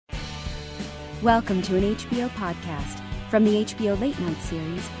Welcome to an HBO podcast from the HBO Late Night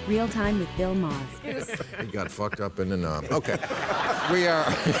series, Real Time with Bill Maher. He got fucked up in the knob. Okay. We are...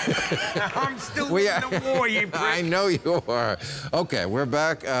 I'm still in the war, you prick. I know you are. Okay, we're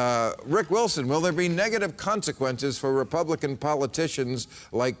back. Rick Wilson, will there be negative consequences for Republican politicians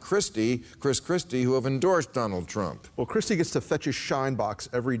like Chris Christie, who have endorsed Donald Trump? Well, Christie gets to fetch his shine box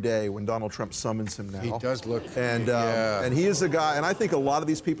every day when Donald Trump summons him now. He does look... And he is a guy, and I think a lot of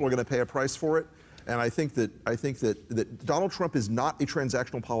these people are going to pay a price for it. And I think that Donald Trump is not a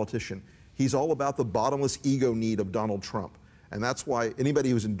transactional politician. He's all about the bottomless ego need of Donald Trump. And that's why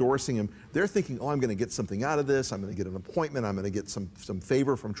anybody who's endorsing him, they're thinking, oh, I'm going to get something out of this. I'm going to get an appointment. I'm going to get some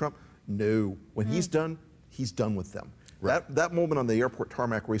favor from Trump. No. When he's done with them. Right. That moment on the airport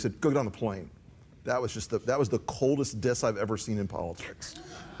tarmac where he said, go get on the plane. That was the coldest diss I've ever seen in politics.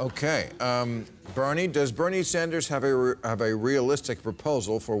 Okay. Barney, does Bernie Sanders have a realistic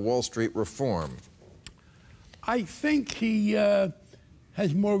proposal for Wall Street reform? I think he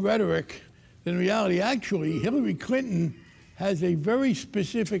has more rhetoric than reality. Actually, Hillary Clinton has a very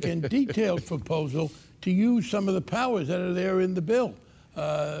specific and detailed proposal to use some of the powers that are there in the bill,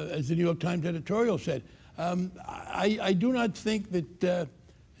 as the New York Times editorial said. I do not think that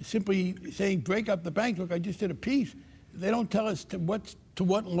simply saying break up the banks, look, I just did a piece, they don't tell us to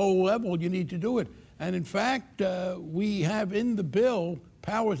what low level you need to do it. And in fact, we have in the bill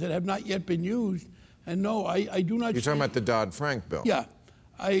powers that have not yet been used. And no, I do not... You're talking about the Dodd-Frank bill? Yeah.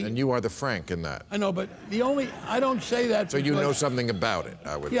 And you are the Frank in that. I know, but I don't say that so you know something about it,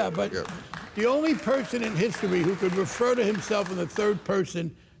 I would... Yeah, but the only person in history who could refer to himself in the third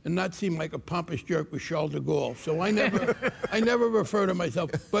person and not seem like a pompous jerk was Charles de Gaulle. So I never refer to myself.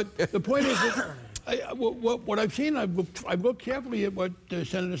 But the point is that what I've seen, I've looked carefully at what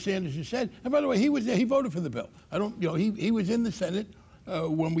Senator Sanders has said. And by the way, he was there, he voted for the bill. He was in the Senate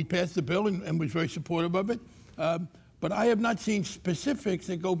when we passed the bill and was very supportive of it. But I have not seen specifics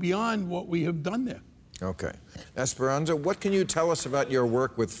that go beyond what we have done there. Okay. Esperanza, what can you tell us about your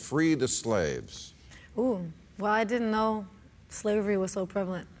work with Free the Slaves? Ooh, well, I didn't know slavery was so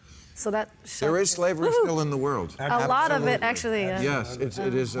prevalent. So that there is slavery still in the world. A lot of it, actually. Yes, it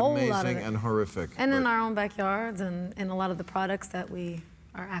is amazing and horrific. And in our own backyards and in a lot of the products that we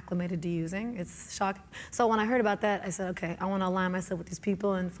are acclimated to using. It's shocking. So when I heard about that, I said, okay, I want to align myself with these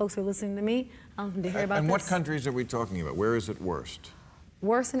people, and folks who are listening to me, I want them to hear about this. And what countries are we talking about? Where is it worst?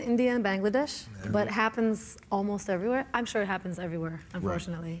 Worse in India and Bangladesh, but happens almost everywhere. I'm sure it happens everywhere,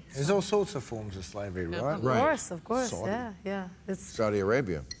 unfortunately. Right. There's all sorts of forms of slavery, right? Of course, yeah. It's Saudi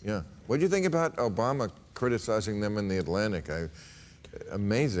Arabia, yeah. What do you think about Obama criticizing them in the Atlantic?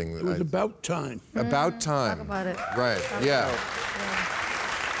 Amazing. It was about time. About time. Talk about it. Right, yeah.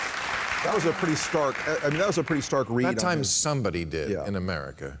 That was a pretty stark. I mean, that was a pretty stark read. That time somebody did in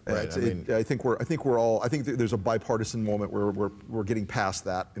America, right? I think we're all. I think there's a bipartisan moment where we're getting past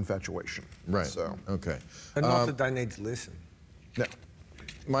that infatuation. Right. So okay. And not that they need to listen. No.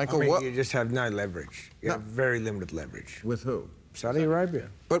 Michael, what? You just have no leverage. You have very limited leverage. With who? Saudi Arabia.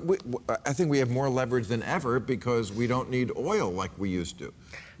 But I think we have more leverage than ever because we don't need oil like we used to.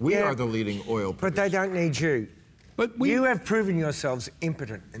 We are the leading oil producer. But they don't need you. But you have proven yourselves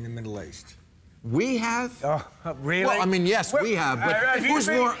impotent in the Middle East. We have? Oh, really? Well, I mean, yes, we have, but who's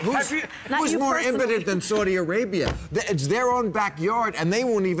more impotent than Saudi Arabia? It's their own backyard, and they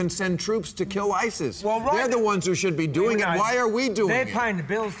won't even send troops to kill ISIS. Well, right. They're the ones who should be doing it. Why are we doing it? They're paying the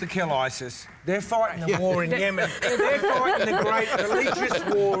bills to kill ISIS. They're fighting the war in Yemen. They're fighting the great religious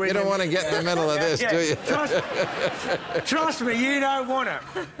war in You don't want to get in the middle of this, do you? Trust me, you don't want to.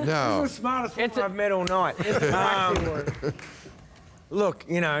 No. This is the smartest one I've met all night. Look,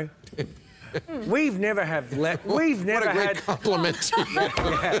 you know, we've never had... We've never what a great had... compliment to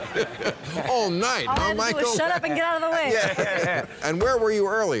you. All night, huh, Michael? Shut up and get out of the way. Yeah. And where were you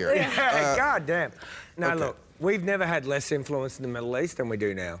earlier? God damn. No, look, we've never had less influence in the Middle East than we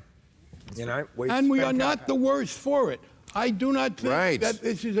do now. You know, and we are not the worst for it. I do not think that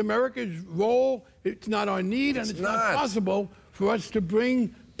this is America's role. It's not our need, and it's not possible for us to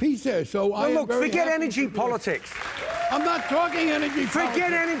bring peace there. So look, forget energy politics. I'm not talking energy politics.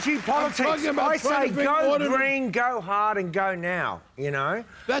 Forget energy politics. I'm talking about I say go green, go hard, and go now, you know?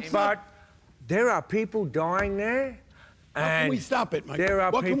 But there are people dying there. How can we stop it,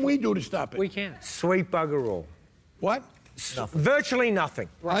 Michael? What can we do to stop it? We can. Sweet bugger all. What? Nothing. Virtually nothing.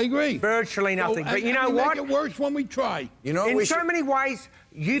 I agree. Virtually nothing. But you know what? Make it worse when we try. You know, in so many ways,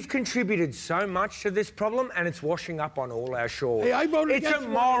 you've contributed so much to this problem, and it's washing up on all our shores. Hey, I voted it's a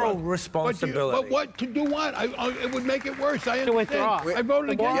moral responsibility. But what to do what? It would make it worse. I understand. To withdraw. I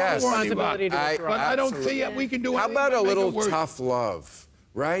voted against responsibility to withdraw. But I don't see we can do anything. How about a little tough love,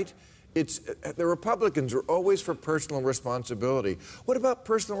 right? the Republicans are always for personal responsibility. What about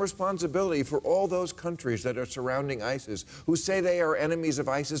personal responsibility for all those countries that are surrounding ISIS, who say they are enemies of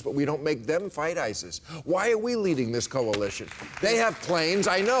ISIS, but we don't make them fight ISIS? Why are we leading this coalition? They have planes.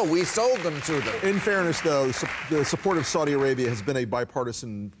 I know. We sold them to them. In fairness, though, the support of Saudi Arabia has been a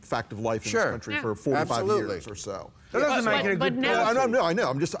bipartisan fact of life in this country for 45 years or so. That doesn't make it a good policy. I know.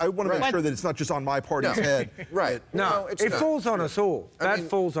 I want to make sure that it's not just on my party's head. Right. No, it falls on us all. That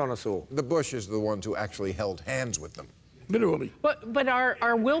falls on us all. The Bushes are the ones who actually held hands with them. Literally. But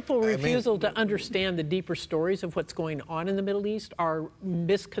our willful refusal to understand the deeper stories of what's going on in the Middle East, our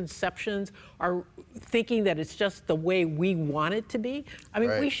misconceptions, our thinking that it's just the way we want it to be. I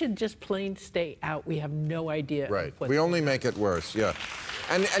mean, we should just plain stay out. We have no idea. Right. We only make it worse, yeah.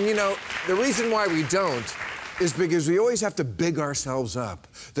 And you know, the reason why we don't is because we always have to big ourselves up,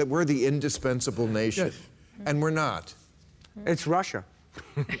 that we're the indispensable nation. Yes. And we're not. It's Russia.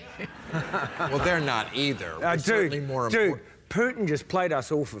 Well, they're not either. Dude, Putin just played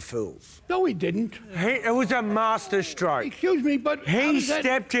us all for fools. No, he didn't. It was a master stroke. Excuse me, but he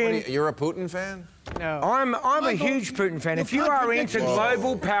stepped in. You're a Putin fan? No. I'm a huge Putin fan. If you are into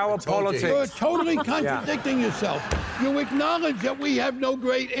global power politics... You're totally contradicting yourself. You acknowledge that we have no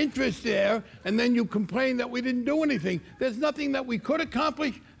great interest there, and then you complain that we didn't do anything. There's nothing that we could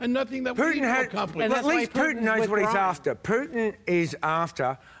accomplish and nothing that we didn't accomplish. At least Putin knows what he's after. Putin is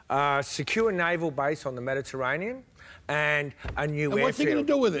after a secure naval base on the Mediterranean and a new airfield. And what's he going to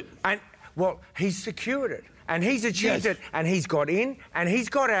do with it? And, well, he's secured it. And he's achieved it, and he's got in, and he's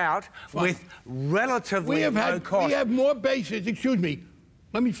got out with relatively low cost. We have more bases, excuse me,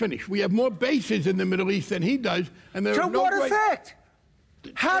 let me finish. We have more bases in the Middle East than he does, and there to are no what effect?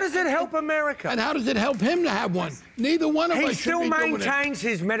 How does it help America? And how does it help him to have one? Neither one of us He still maintains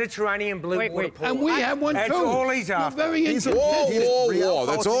his Mediterranean blue water pool. And we have one too. That's all he's after. Whoa.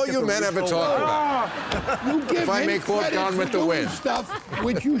 That's all you men ever talk about. You give if I may quote Gone with the Wind. Stuff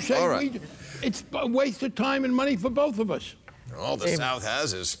which you say it's a waste of time and money for both of us. All the South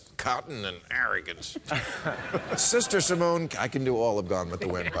has is cotton and arrogance. Sister Simone, I can do all of Gone with the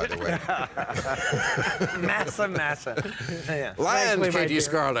Wind, by the way. Massa. Yeah. Land, Katie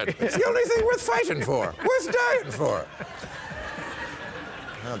Scarlett. It's the only thing worth fighting for, worth dying for.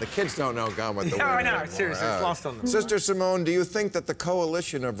 No, the kids don't know Gone with the Wind. No, I know. Anymore. Seriously, it's lost on them. Sister Simone, do you think that the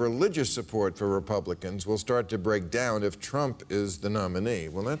coalition of religious support for Republicans will start to break down if Trump is the nominee?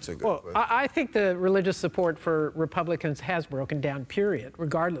 Well, that's a good question. I think the religious support for Republicans has broken down, period,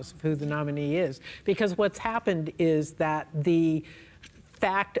 regardless of who the nominee is. Because what's happened is that the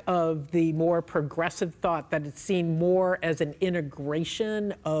fact of the more progressive thought that it's seen more as an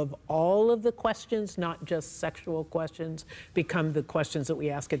integration of all of the questions, not just sexual questions, become the questions that we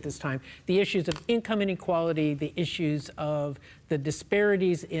ask at this time. The issues of income inequality, the issues of the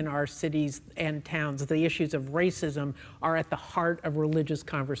disparities in our cities and towns, the issues of racism are at the heart of religious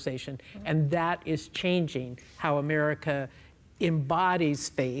conversation. And that is changing how America embodies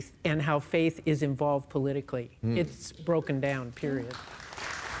faith and how faith is involved politically. It's broken down, period.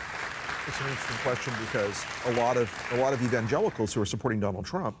 It's an interesting question because a lot of evangelicals who are supporting Donald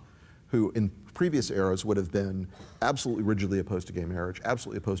Trump, who in previous eras would have been absolutely rigidly opposed to gay marriage,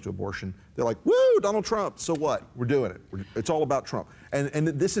 absolutely opposed to abortion, they're like, "Woo, Donald Trump! So what? We're doing it. It's all about Trump." And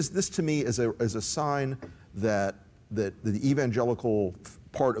this to me is a sign that the evangelical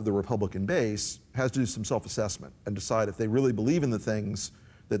part of the Republican base has to do some self-assessment and decide if they really believe in the things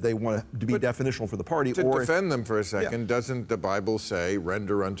that they want to be definitional for the party. To defend them for a second, doesn't the Bible say,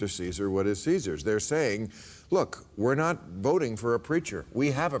 render unto Caesar what is Caesar's? They're saying, look, we're not voting for a preacher. We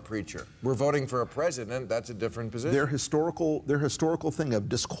have a preacher. We're voting for a president. That's a different position. Their historical thing of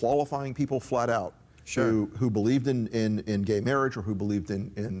disqualifying people flat out who believed in gay marriage or who believed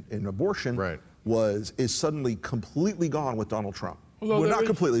in abortion is suddenly completely gone with Donald Trump. Well, not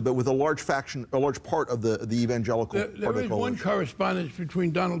completely, but with a large faction, a large part of the evangelical part of the coalition. There is one correspondence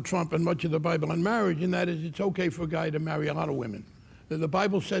between Donald Trump and much of the Bible on marriage, and that is it's okay for a guy to marry a lot of women. The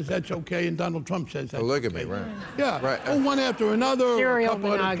Bible says that's okay, and Donald Trump says that's polygamy, okay. right? Yeah, right. One after another, a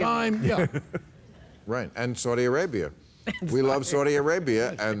couple at a time. Yeah, right. And Saudi Arabia, we love Saudi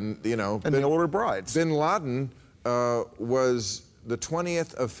Arabia, and and they order brides. Bin Laden was the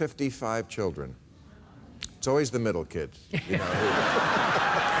 20th of 55 children. It's always the middle kids, you know.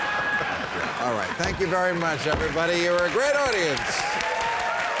 All right, thank you very much, everybody. You're a great audience.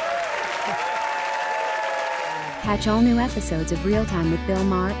 Catch all new episodes of Real Time with Bill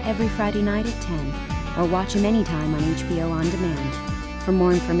Maher every Friday night at 10, or watch him anytime on HBO On Demand. For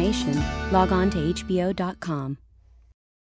more information, log on to HBO.com.